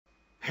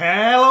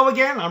Hello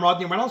again, I'm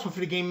Rodney Reynolds from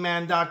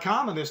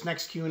FreeToGameMan.com, and this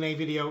next Q&A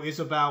video is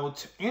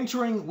about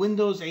entering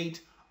Windows 8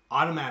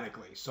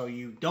 automatically. So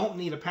you don't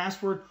need a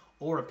password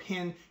or a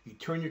PIN. You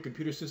turn your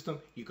computer system,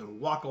 you can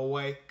walk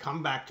away,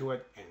 come back to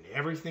it, and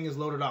everything is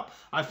loaded up.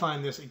 I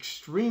find this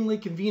extremely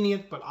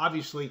convenient, but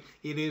obviously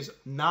it is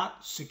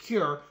not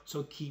secure,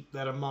 so keep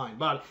that in mind.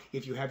 But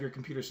if you have your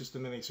computer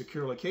system in a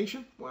secure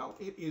location, well,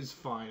 it is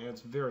fine.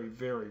 It's very,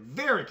 very,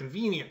 very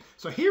convenient.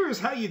 So here is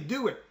how you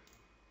do it.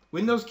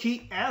 Windows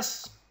key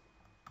S,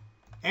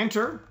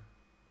 enter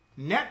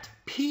NETPLWIZ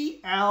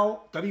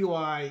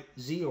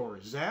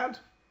or Z,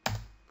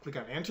 click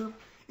on enter.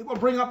 It will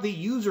bring up the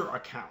user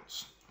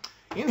accounts.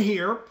 In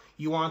here,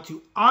 you want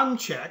to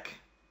uncheck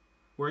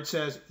where it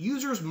says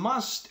users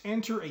must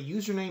enter a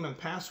username and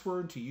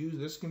password to use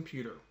this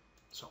computer.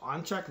 So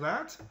uncheck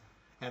that,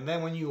 and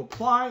then when you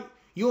apply,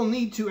 you'll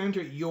need to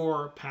enter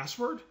your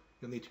password.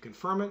 You'll need to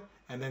confirm it,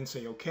 and then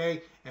say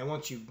OK. And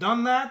once you've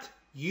done that,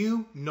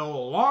 you no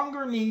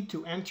longer need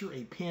to enter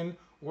a PIN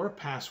or a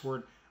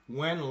password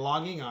when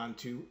logging on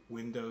to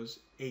Windows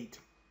 8.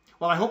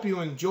 Well, I hope you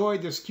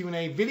enjoyed this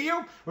Q&A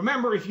video.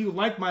 Remember, if you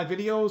like my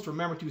videos,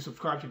 remember to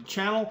subscribe to the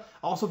channel.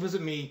 Also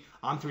visit me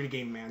on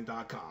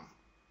FreeToGameMan.com.